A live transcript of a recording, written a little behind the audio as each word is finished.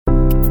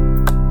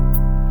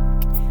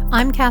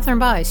I'm Catherine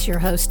Bice, your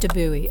host of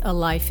Buoy, a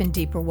Life in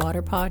Deeper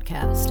Water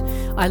podcast.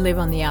 I live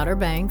on the Outer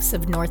Banks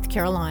of North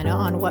Carolina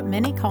on what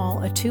many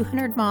call a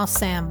 200-mile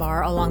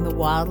sandbar along the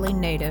wildly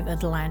native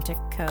Atlantic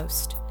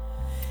coast.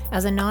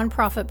 As a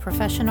nonprofit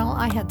professional,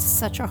 I had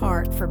such a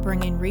heart for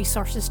bringing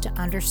resources to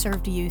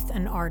underserved youth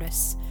and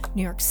artists,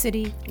 New York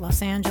City,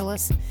 Los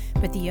Angeles,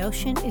 but the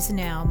ocean is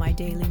now my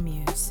daily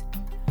muse.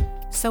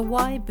 So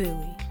why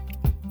Buoy?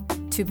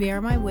 To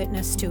bear my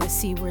witness to a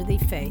seaworthy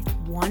faith,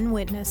 one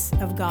witness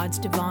of God's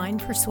divine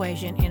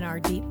persuasion in our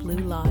deep blue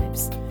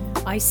lives.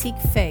 I seek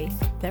faith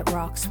that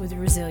rocks with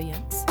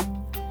resilience.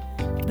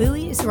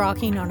 Buoy is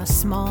rocking on a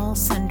small,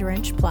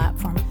 sun-drenched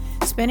platform,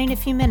 spending a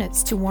few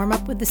minutes to warm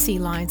up with the sea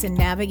lions and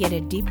navigate a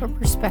deeper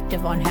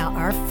perspective on how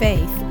our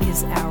faith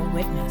is our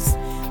witness.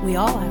 We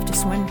all have to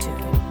swim to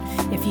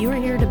it. If you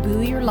are here to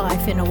buoy your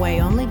life in a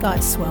way only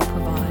God's swell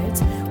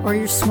provides, or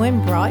your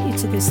swim brought you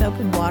to this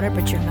open water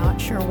but you're not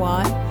sure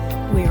why,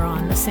 we are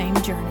on the same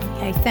journey.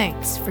 Hey,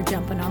 thanks for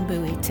jumping on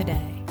Buoy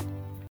today.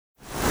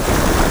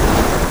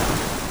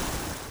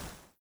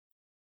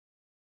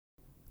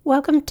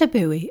 Welcome to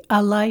Buoy,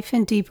 a Life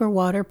in Deeper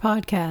Water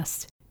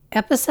podcast,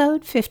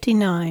 episode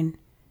 59.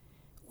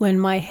 When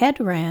my head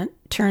rant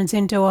turns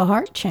into a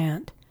heart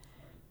chant,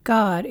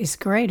 God is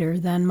greater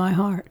than my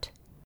heart.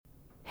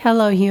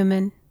 Hello,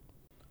 human.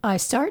 I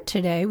start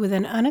today with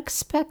an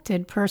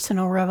unexpected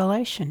personal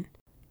revelation.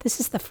 This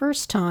is the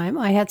first time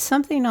I had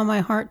something on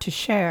my heart to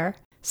share,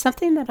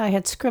 something that I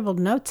had scribbled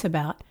notes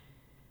about,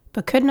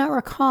 but could not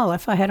recall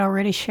if I had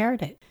already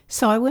shared it.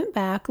 So I went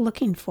back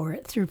looking for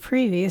it through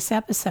previous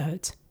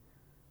episodes.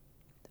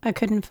 I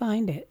couldn't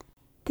find it.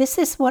 This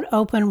is what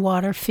open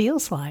water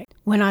feels like.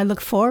 When I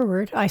look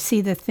forward, I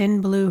see the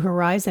thin blue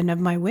horizon of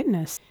my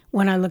witness.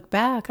 When I look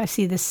back, I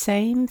see the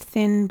same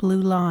thin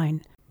blue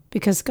line,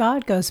 because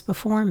God goes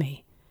before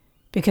me,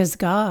 because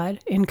God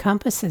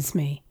encompasses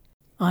me.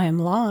 I am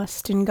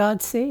lost in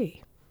God's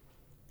sea,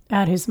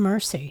 at His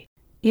mercy.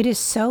 It is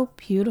so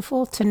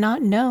beautiful to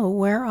not know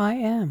where I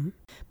am,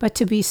 but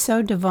to be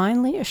so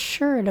divinely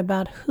assured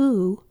about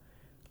who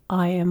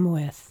I am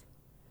with.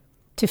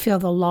 To feel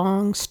the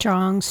long,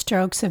 strong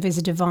strokes of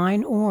His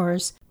divine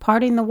oars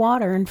parting the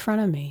water in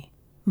front of me,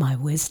 my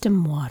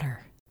wisdom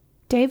water.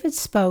 David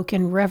spoke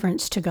in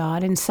reverence to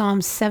God in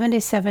Psalm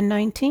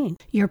 77:19.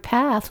 Your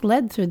path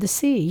led through the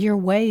sea, your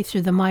way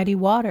through the mighty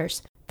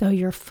waters, though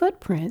your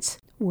footprints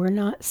were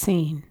not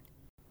seen.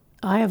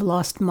 I have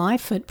lost my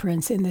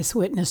footprints in this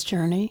witness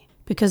journey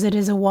because it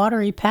is a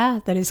watery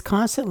path that is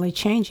constantly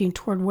changing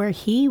toward where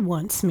He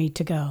wants me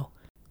to go.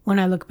 When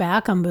I look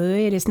back on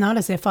Buoy, it is not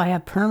as if I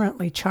have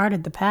permanently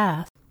charted the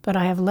path, but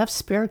I have left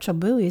spiritual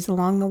buoys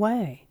along the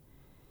way.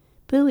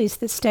 Buoys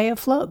that stay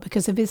afloat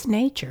because of His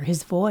nature,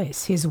 His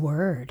voice, His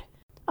word.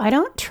 I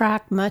don't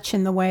track much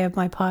in the way of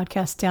my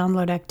podcast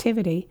download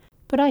activity,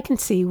 but I can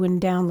see when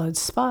downloads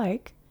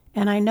spike.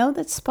 And I know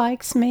that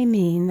spikes may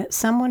mean that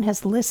someone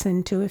has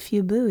listened to a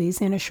few buoys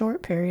in a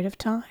short period of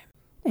time.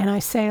 And I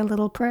say a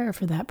little prayer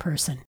for that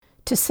person.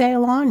 To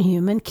sail on,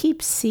 human,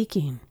 keep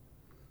seeking.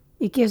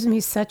 It gives me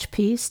such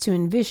peace to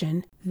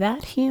envision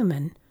that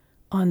human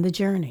on the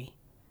journey,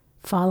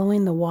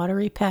 following the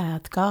watery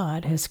path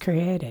God has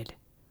created.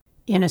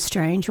 In a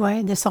strange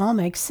way, this all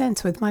makes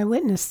sense with my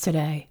witness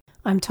today.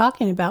 I'm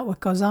talking about what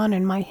goes on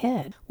in my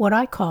head, what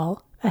I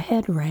call a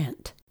head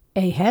rant.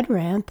 A head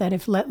rant that,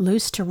 if let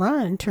loose to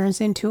run, turns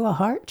into a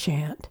heart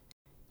chant,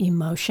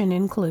 emotion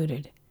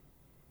included.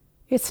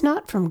 It's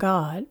not from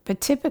God, but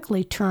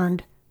typically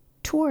turned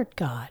toward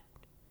God.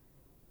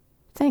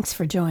 Thanks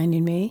for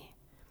joining me.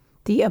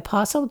 The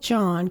Apostle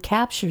John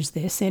captures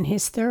this in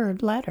his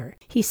third letter.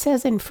 He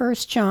says in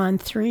 1 John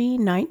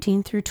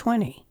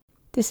 3:19-20,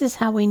 this is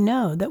how we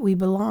know that we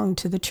belong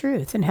to the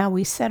truth and how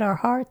we set our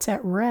hearts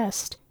at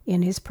rest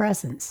in His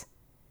presence.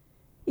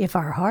 If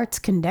our hearts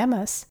condemn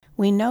us,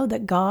 we know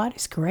that God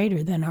is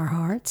greater than our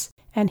hearts,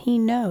 and He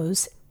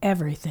knows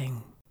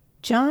everything.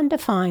 John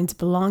defines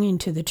belonging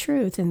to the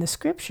truth in the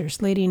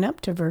scriptures leading up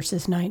to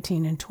verses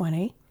 19 and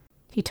 20.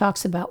 He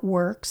talks about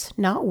works,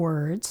 not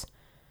words,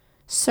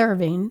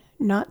 serving,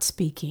 not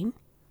speaking.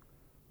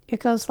 It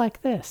goes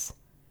like this.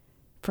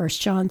 1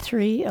 John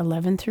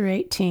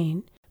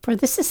 3:11-18. For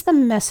this is the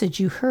message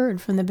you heard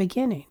from the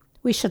beginning.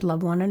 We should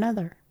love one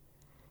another.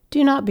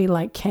 Do not be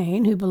like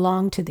Cain, who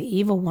belonged to the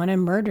evil one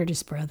and murdered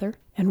his brother.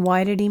 And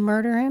why did he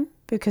murder him?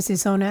 Because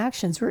his own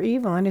actions were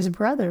evil and his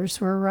brothers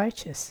were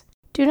righteous.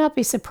 Do not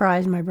be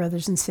surprised, my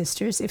brothers and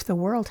sisters, if the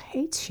world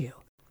hates you.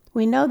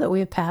 We know that we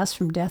have passed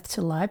from death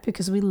to life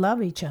because we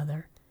love each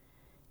other.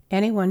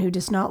 Anyone who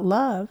does not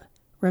love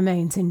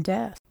remains in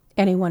death.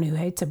 Anyone who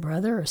hates a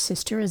brother or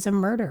sister is a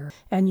murderer,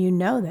 and you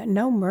know that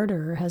no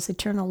murderer has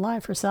eternal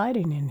life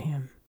residing in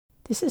him.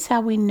 This is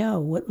how we know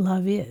what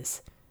love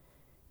is.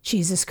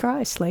 Jesus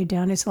Christ laid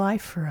down His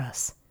life for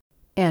us,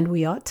 and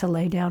we ought to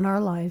lay down our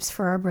lives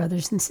for our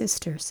brothers and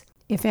sisters.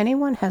 If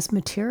anyone has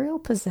material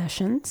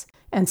possessions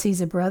and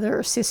sees a brother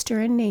or sister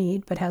in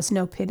need but has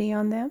no pity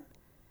on them,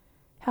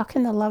 how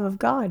can the love of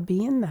God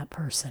be in that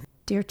person?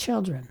 Dear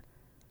children,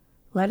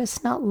 let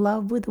us not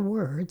love with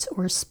words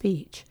or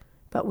speech,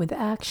 but with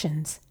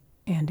actions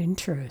and in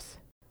truth.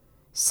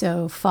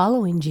 So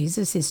following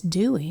Jesus is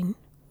doing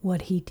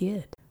what he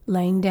did,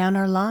 laying down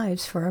our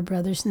lives for our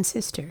brothers and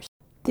sisters.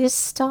 This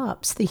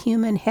stops the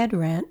human head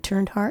rant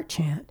turned heart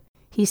chant.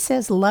 He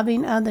says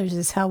loving others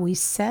is how we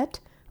set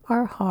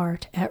our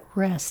heart at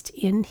rest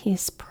in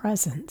his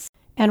presence.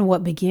 And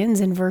what begins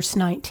in verse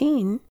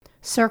 19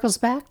 circles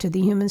back to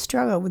the human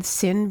struggle with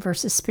sin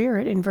versus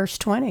spirit in verse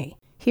 20.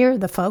 Here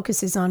the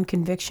focus is on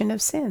conviction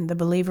of sin. The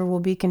believer will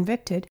be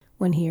convicted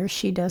when he or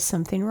she does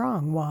something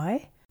wrong.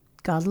 Why?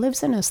 God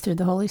lives in us through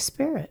the Holy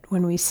Spirit.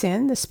 When we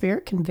sin, the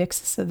Spirit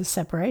convicts us of the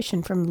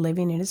separation from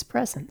living in his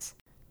presence.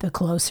 The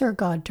closer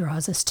God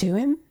draws us to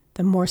him,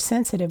 the more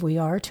sensitive we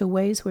are to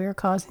ways we are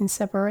causing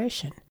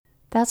separation.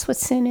 That's what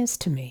sin is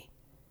to me.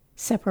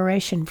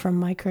 Separation from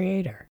my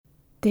Creator.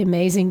 The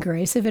amazing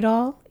grace of it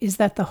all is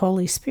that the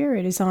Holy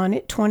Spirit is on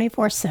it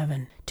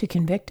 24/7 to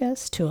convict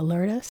us, to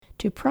alert us,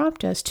 to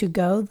prompt us to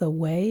go the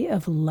way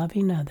of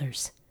loving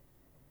others.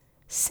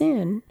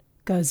 Sin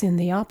goes in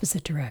the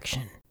opposite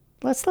direction.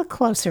 Let's look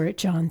closer at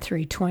John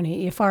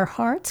 3:20. If our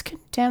hearts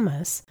condemn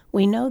us,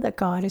 we know that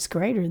God is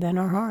greater than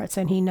our hearts,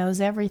 and he knows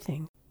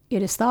everything.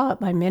 It is thought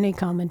by many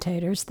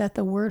commentators that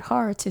the word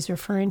hearts is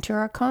referring to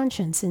our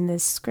conscience in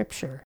this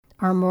scripture,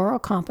 our moral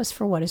compass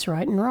for what is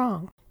right and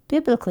wrong.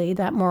 Biblically,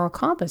 that moral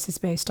compass is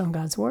based on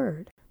God's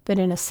word. But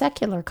in a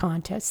secular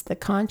context, the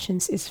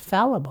conscience is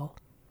fallible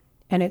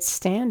and its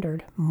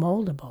standard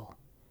moldable.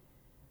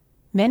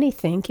 Many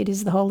think it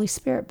is the Holy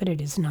Spirit, but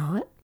it is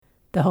not.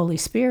 The Holy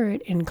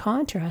Spirit, in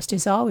contrast,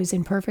 is always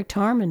in perfect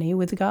harmony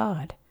with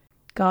God.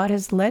 God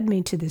has led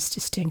me to this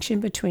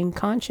distinction between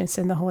conscience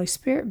and the Holy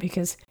Spirit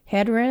because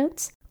head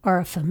rants are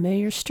a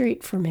familiar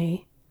street for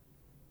me.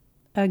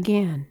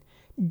 Again,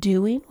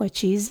 doing what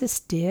Jesus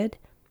did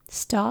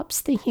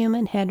stops the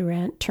human head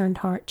rant turned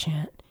heart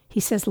chant. He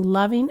says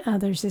loving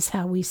others is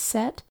how we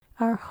set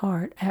our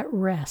heart at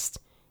rest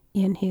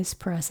in his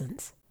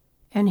presence.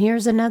 And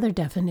here's another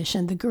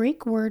definition. The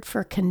Greek word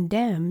for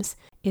condemns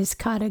is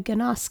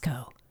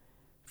katagnosko,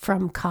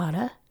 from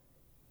kata,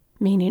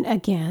 meaning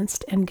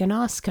against, and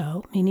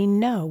gnosko, meaning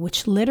know,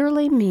 which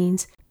literally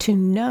means to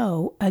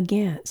know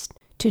against,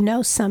 to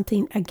know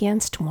something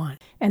against one,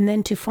 and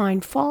then to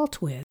find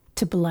fault with,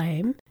 to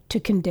blame, to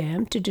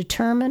condemn, to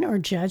determine or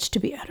judge to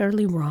be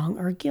utterly wrong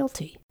or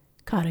guilty.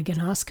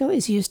 Katagnosko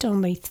is used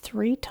only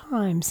 3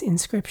 times in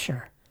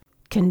Scripture.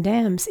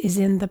 Condemns is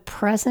in the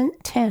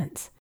present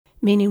tense,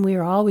 meaning we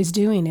are always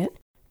doing it.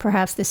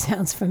 Perhaps this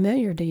sounds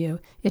familiar to you.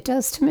 It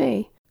does to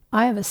me.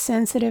 I have a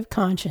sensitive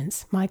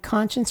conscience. My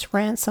conscience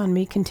rants on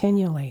me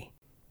continually.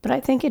 But I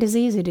think it is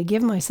easy to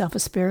give myself a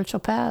spiritual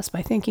pass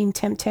by thinking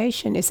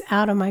temptation is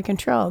out of my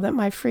control, that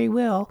my free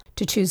will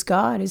to choose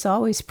God is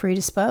always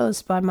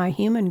predisposed by my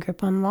human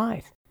grip on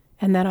life,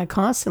 and that I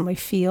constantly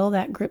feel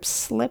that grip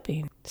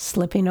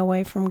slipping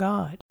away from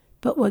God.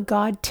 But what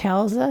God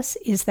tells us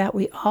is that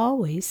we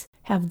always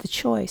have the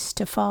choice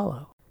to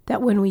follow.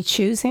 That when we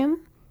choose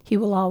him, he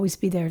will always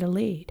be there to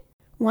lead.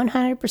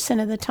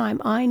 100% of the time,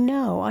 I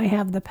know I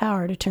have the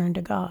power to turn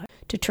to God,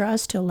 to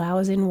trust, to allow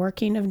his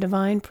inworking of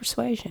divine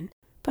persuasion.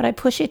 But I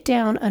push it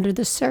down under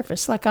the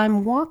surface like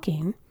I'm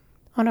walking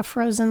on a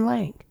frozen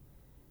lake.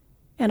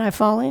 And I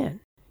fall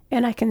in.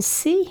 And I can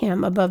see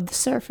him above the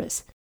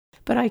surface.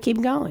 But I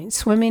keep going,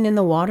 swimming in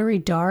the watery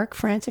dark,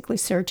 frantically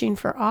searching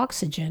for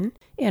oxygen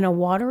in a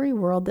watery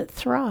world that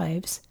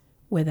thrives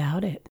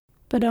without it.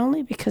 But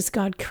only because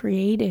God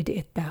created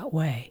it that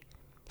way.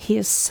 He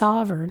is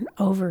sovereign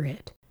over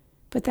it.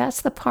 But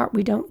that's the part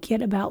we don't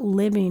get about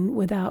living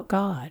without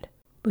God.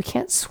 We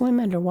can't swim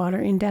underwater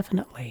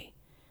indefinitely.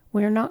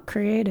 We are not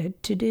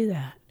created to do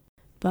that.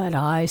 But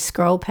I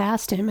scroll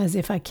past him as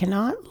if I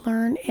cannot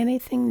learn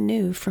anything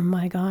new from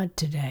my God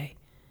today.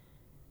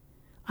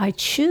 I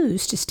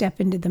choose to step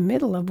into the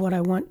middle of what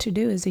I want to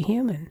do as a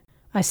human.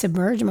 I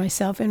submerge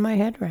myself in my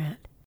head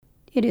rant.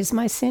 It is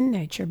my sin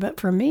nature, but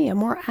for me, a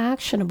more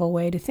actionable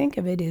way to think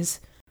of it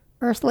is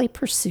earthly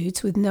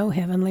pursuits with no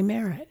heavenly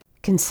merit.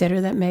 Consider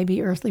that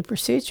maybe earthly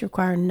pursuits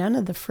require none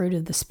of the fruit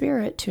of the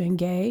Spirit to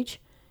engage,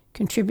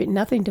 contribute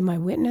nothing to my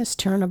witness,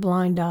 turn a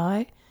blind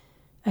eye,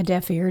 a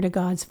deaf ear to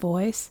God's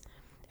voice,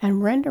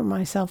 and render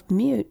myself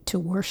mute to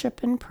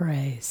worship and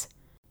praise.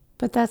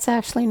 But that's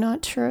actually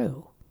not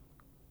true.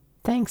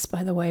 Thanks,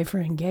 by the way, for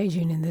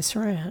engaging in this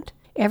rant.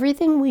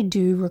 Everything we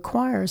do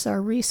requires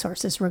our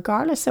resources,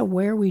 regardless of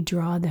where we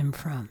draw them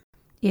from.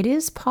 It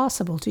is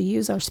possible to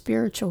use our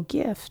spiritual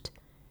gift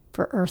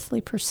for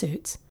earthly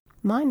pursuits,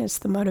 minus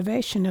the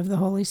motivation of the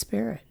Holy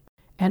Spirit.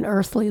 An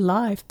earthly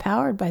life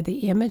powered by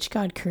the image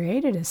God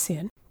created us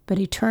in, but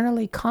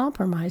eternally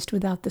compromised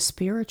without the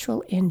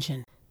spiritual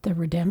engine, the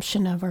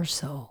redemption of our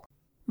soul.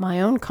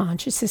 My own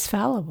conscience is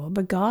fallible,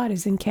 but God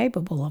is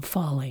incapable of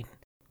falling.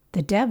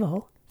 The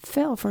devil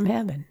fell from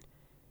heaven.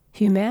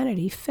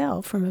 Humanity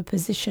fell from a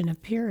position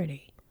of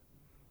purity.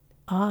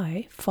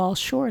 I fall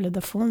short of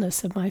the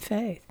fullness of my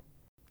faith.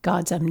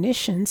 God's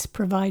omniscience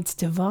provides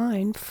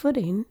divine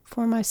footing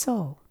for my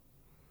soul.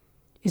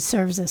 It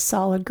serves as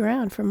solid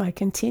ground for my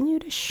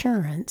continued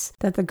assurance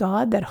that the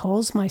God that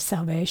holds my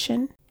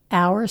salvation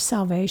our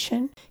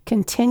salvation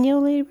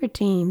continually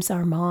redeems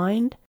our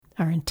mind,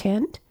 our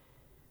intent,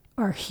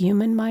 our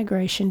human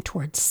migration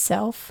towards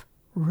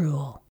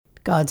self-rule.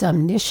 God's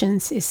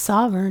omniscience is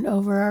sovereign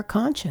over our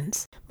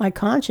conscience. My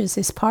conscience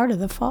is part of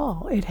the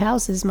fall. It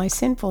houses my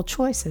sinful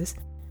choices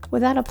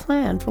without a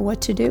plan for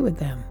what to do with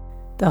them.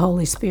 The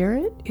Holy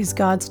Spirit is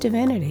God's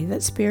divinity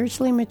that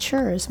spiritually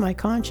matures my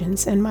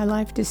conscience and my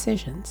life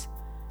decisions.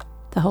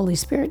 The Holy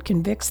Spirit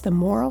convicts the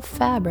moral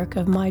fabric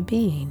of my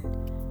being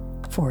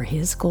for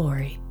His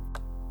glory.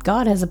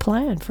 God has a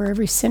plan for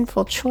every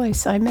sinful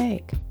choice I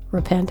make.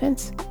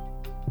 Repentance,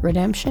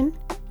 redemption,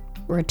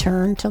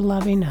 return to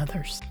loving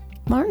others.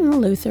 Martin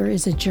Luther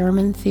is a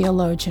German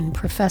theologian,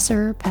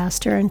 professor,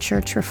 pastor, and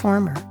church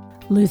reformer.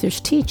 Luther's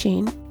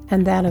teaching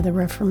and that of the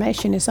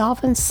Reformation is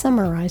often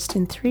summarized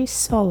in 3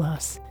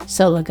 solas: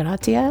 sola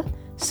gratia,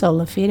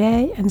 sola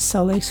fide, and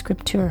sola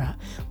scriptura,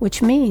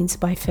 which means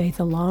by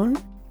faith alone,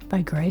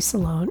 by grace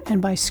alone,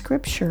 and by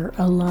Scripture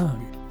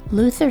alone.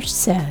 Luther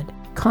said,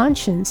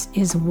 "Conscience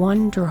is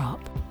one drop.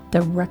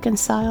 The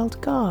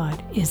reconciled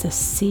God is a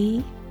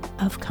sea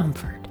of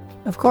comfort."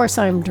 Of course,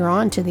 I am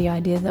drawn to the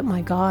idea that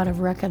my God of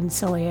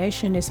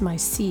reconciliation is my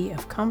sea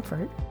of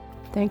comfort.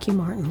 Thank you,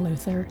 Martin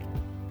Luther.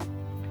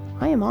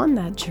 I am on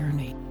that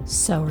journey.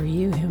 So are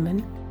you, human.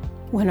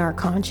 When our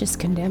conscience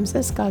condemns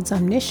us, God's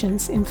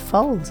omniscience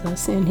enfolds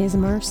us in His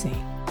mercy.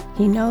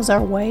 He knows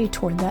our way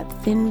toward that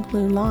thin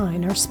blue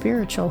line, our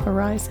spiritual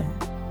horizon.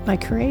 My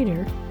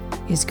Creator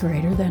is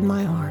greater than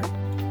my heart.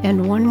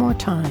 And one more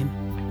time,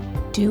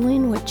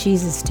 doing what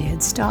Jesus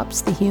did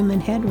stops the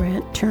human head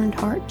rant turned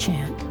heart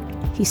chant.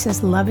 He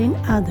says loving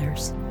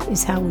others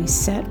is how we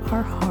set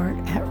our heart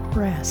at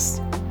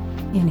rest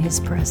in His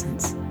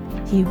presence.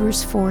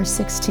 Hebrews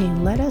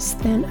 4:16, let us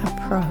then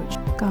approach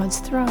God's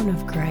throne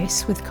of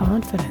grace with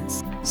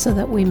confidence so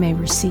that we may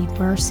receive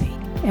mercy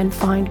and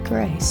find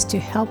grace to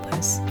help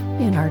us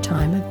in our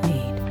time of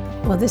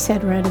need. Well, this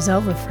head rant is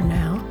over for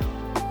now.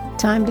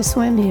 Time to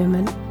swim,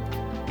 human.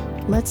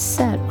 Let's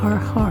set our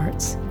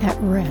hearts at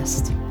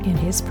rest in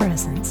His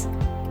presence.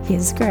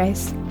 His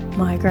grace,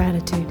 my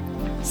gratitude.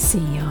 See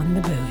you on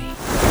the buoy.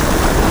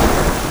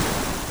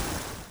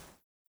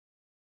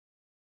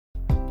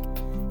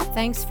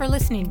 Thanks for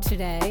listening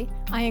today.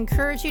 I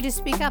encourage you to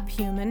speak up,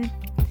 human.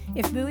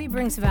 If Buoy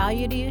brings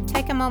value to you,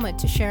 take a moment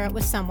to share it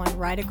with someone.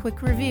 Write a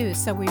quick review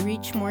so we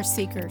reach more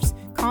seekers.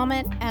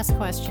 Comment, ask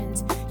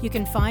questions. You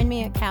can find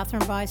me at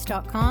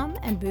katherinebice.com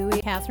and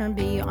Buoy Catherine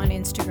B on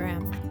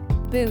Instagram.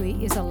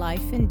 Buoy is a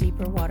Life in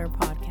Deeper Water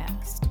podcast.